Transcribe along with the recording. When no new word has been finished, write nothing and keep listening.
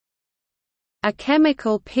A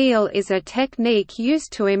chemical peel is a technique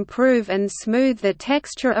used to improve and smooth the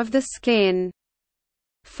texture of the skin.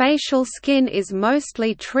 Facial skin is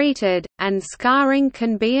mostly treated, and scarring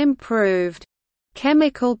can be improved.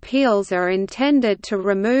 Chemical peels are intended to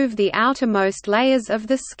remove the outermost layers of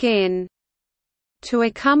the skin. To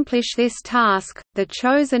accomplish this task, the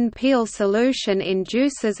chosen peel solution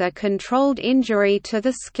induces a controlled injury to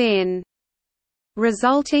the skin.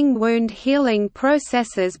 Resulting wound healing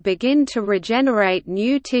processes begin to regenerate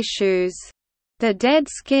new tissues. The dead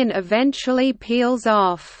skin eventually peels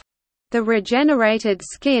off. The regenerated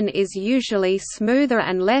skin is usually smoother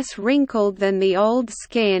and less wrinkled than the old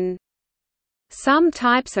skin. Some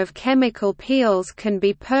types of chemical peels can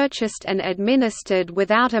be purchased and administered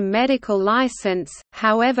without a medical license,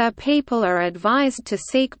 however people are advised to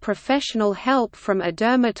seek professional help from a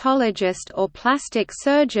dermatologist or plastic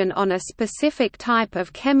surgeon on a specific type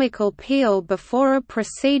of chemical peel before a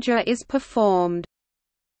procedure is performed.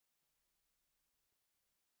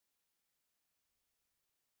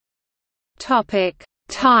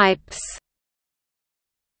 Types.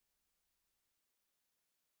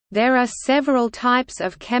 There are several types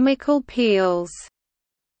of chemical peels.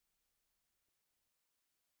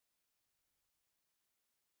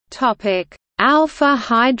 Alpha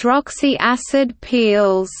hydroxy acid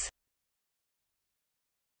peels.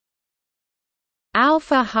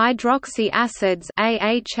 Alpha hydroxy acids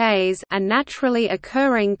 (AHAs) are naturally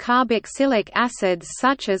occurring carboxylic acids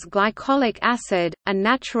such as glycolic acid, a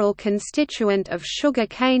natural constituent of sugar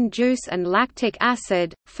cane juice, and lactic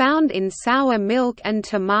acid, found in sour milk and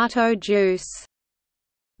tomato juice.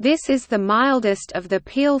 This is the mildest of the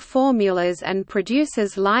peel formulas and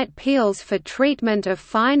produces light peels for treatment of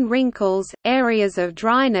fine wrinkles, areas of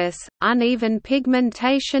dryness, uneven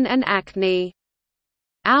pigmentation and acne.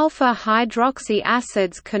 Alpha hydroxy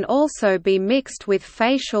acids can also be mixed with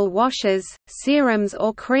facial washes, serums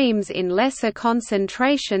or creams in lesser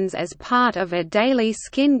concentrations as part of a daily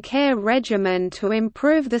skin care regimen to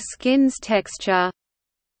improve the skin's texture.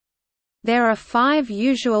 There are 5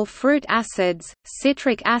 usual fruit acids: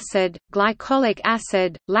 citric acid, glycolic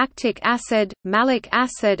acid, lactic acid, malic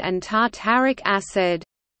acid and tartaric acid.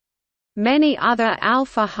 Many other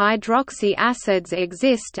alpha hydroxy acids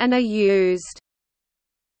exist and are used.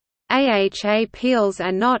 AHA peels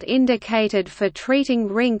are not indicated for treating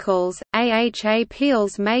wrinkles. AHA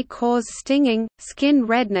peels may cause stinging, skin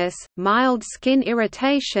redness, mild skin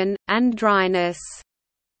irritation, and dryness.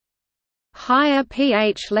 Higher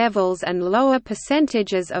pH levels and lower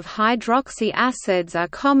percentages of hydroxy acids are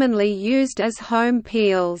commonly used as home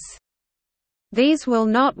peels. These will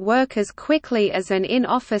not work as quickly as an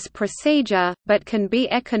in-office procedure, but can be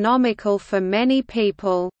economical for many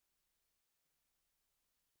people.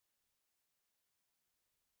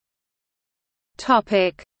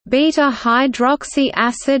 Beta-hydroxy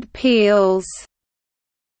acid peels.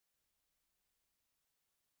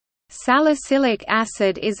 Salicylic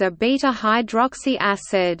acid is a beta-hydroxy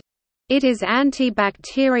acid. It is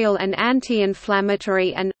antibacterial and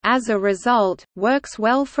anti-inflammatory and, as a result, works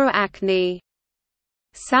well for acne.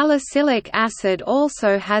 Salicylic acid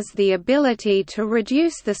also has the ability to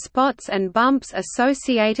reduce the spots and bumps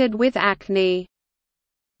associated with acne.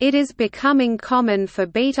 It is becoming common for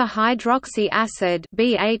beta-hydroxy acid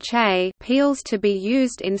 (BHA) peels to be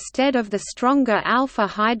used instead of the stronger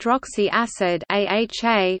alpha-hydroxy acid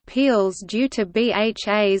 (AHA) peels due to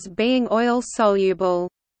BHAs being oil-soluble.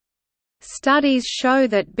 Studies show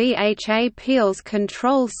that BHA peels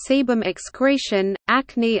control sebum excretion,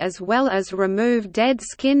 acne as well as remove dead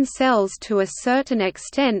skin cells to a certain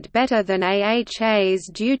extent better than AHAs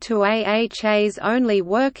due to AHAs only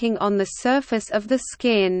working on the surface of the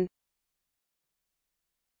skin.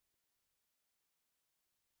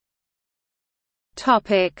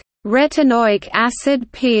 Retinoic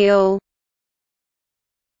acid peel.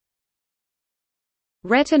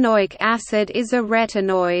 Retinoic acid is a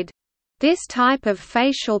retinoid. This type of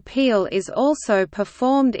facial peel is also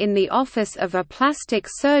performed in the office of a plastic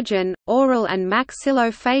surgeon, oral and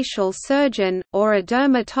maxillofacial surgeon, or a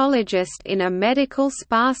dermatologist in a medical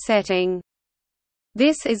spa setting.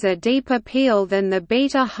 This is a deeper peel than the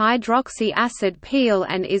beta-hydroxy acid peel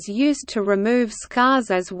and is used to remove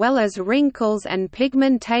scars as well as wrinkles and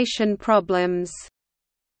pigmentation problems.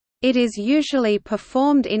 It is usually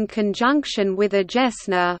performed in conjunction with a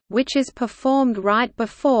Gessner, which is performed right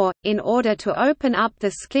before, in order to open up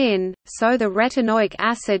the skin, so the retinoic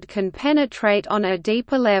acid can penetrate on a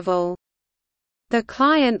deeper level. The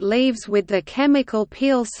client leaves with the chemical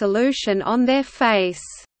peel solution on their face.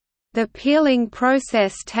 The peeling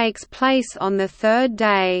process takes place on the 3rd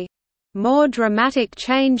day. More dramatic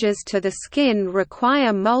changes to the skin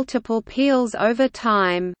require multiple peels over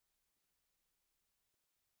time.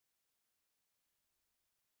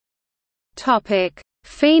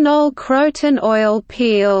 Phenol-croton oil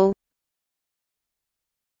peel.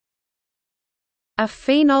 A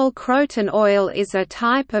phenol-croton oil is a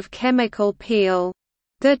type of chemical peel.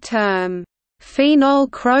 The term,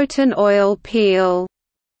 phenol-croton oil peel,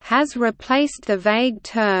 has replaced the vague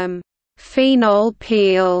term, phenol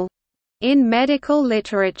peel, in medical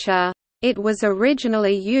literature. It was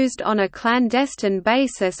originally used on a clandestine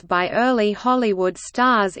basis by early Hollywood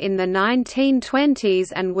stars in the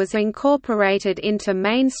 1920s and was incorporated into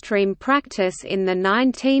mainstream practice in the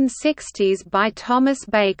 1960s by Thomas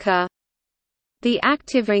Baker. The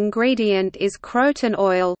active ingredient is croton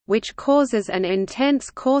oil, which causes an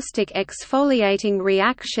intense caustic exfoliating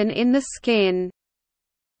reaction in the skin.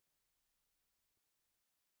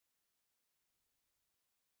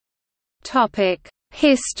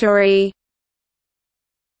 History.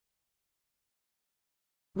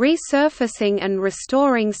 Resurfacing and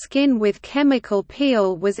restoring skin with chemical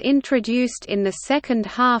peel was introduced in the second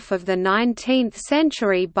half of the 19th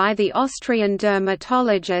century by the Austrian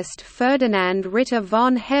dermatologist Ferdinand Ritter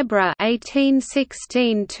von Hebra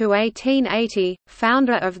 (1816–1880),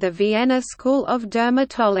 founder of the Vienna School of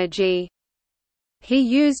Dermatology. He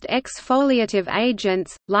used exfoliative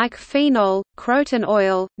agents, like phenol, croton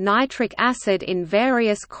oil, nitric acid in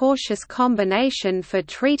various cautious combination for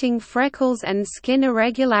treating freckles and skin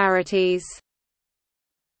irregularities.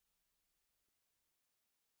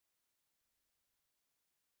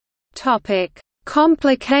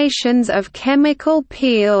 Complications of chemical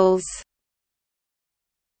peels.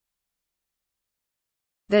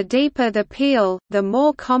 The deeper the peel, the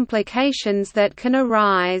more complications that can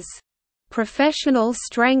arise.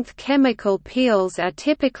 Professional-strength chemical peels are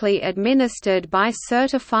typically administered by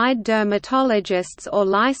certified dermatologists or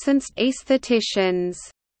licensed aestheticians.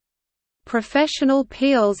 Professional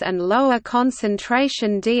peels and lower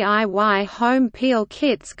concentration DIY home peel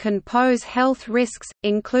kits can pose health risks,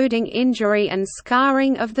 including injury and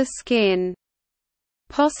scarring of the skin.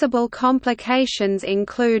 Possible complications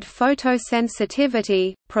include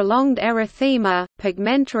photosensitivity, prolonged erythema,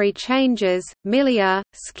 pigmentary changes, milia,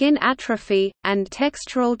 skin atrophy, and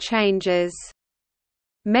textural changes.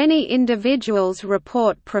 Many individuals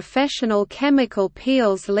report professional chemical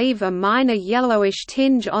peels leave a minor yellowish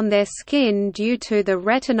tinge on their skin due to the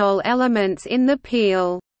retinol elements in the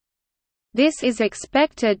peel. This is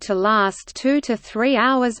expected to last 2 to 3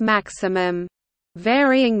 hours maximum.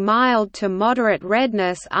 Varying mild to moderate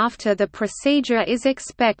redness after the procedure is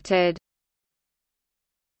expected.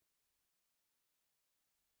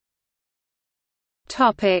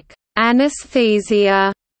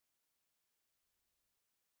 Anesthesia.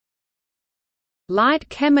 Light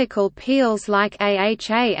chemical peels like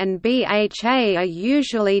AHA and BHA are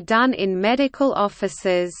usually done in medical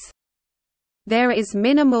offices. There is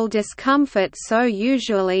minimal discomfort, so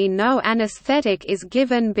usually no anesthetic is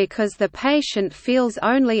given because the patient feels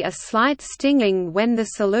only a slight stinging when the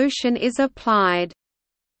solution is applied.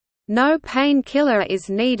 No painkiller is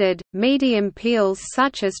needed. Medium peels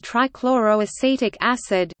such as trichloroacetic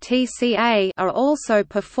acid (TCA) are also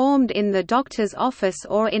performed in the doctor's office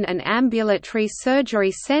or in an ambulatory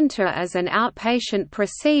surgery center as an outpatient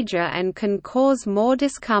procedure and can cause more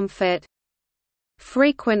discomfort.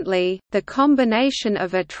 Frequently, the combination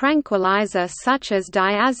of a tranquilizer such as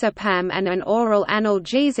diazepam and an oral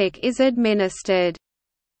analgesic is administered.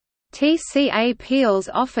 TCA peels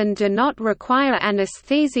often do not require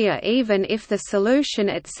anesthesia even if the solution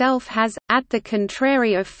itself has, at the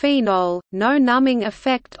contrary of phenol, no numbing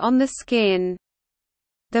effect on the skin.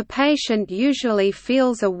 The patient usually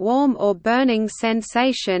feels a warm or burning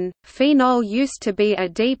sensation. Phenol used to be a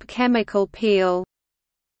deep chemical peel.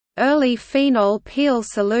 Early phenol peel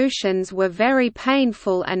solutions were very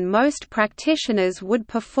painful and most practitioners would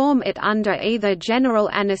perform it under either general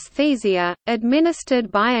anesthesia,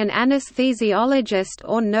 administered by an anesthesiologist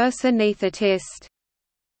or nurse anesthetist.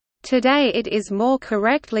 Today it is more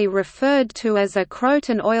correctly referred to as a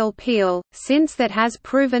croton oil peel, since that has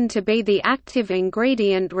proven to be the active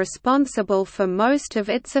ingredient responsible for most of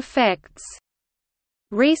its effects.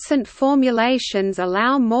 Recent formulations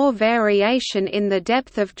allow more variation in the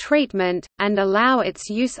depth of treatment, and allow its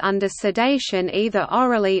use under sedation either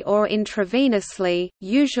orally or intravenously,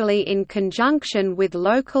 usually in conjunction with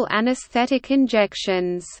local anesthetic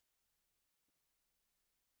injections.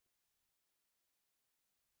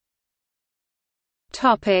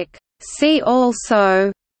 See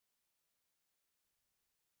also: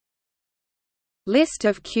 List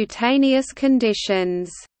of cutaneous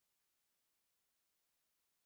conditions.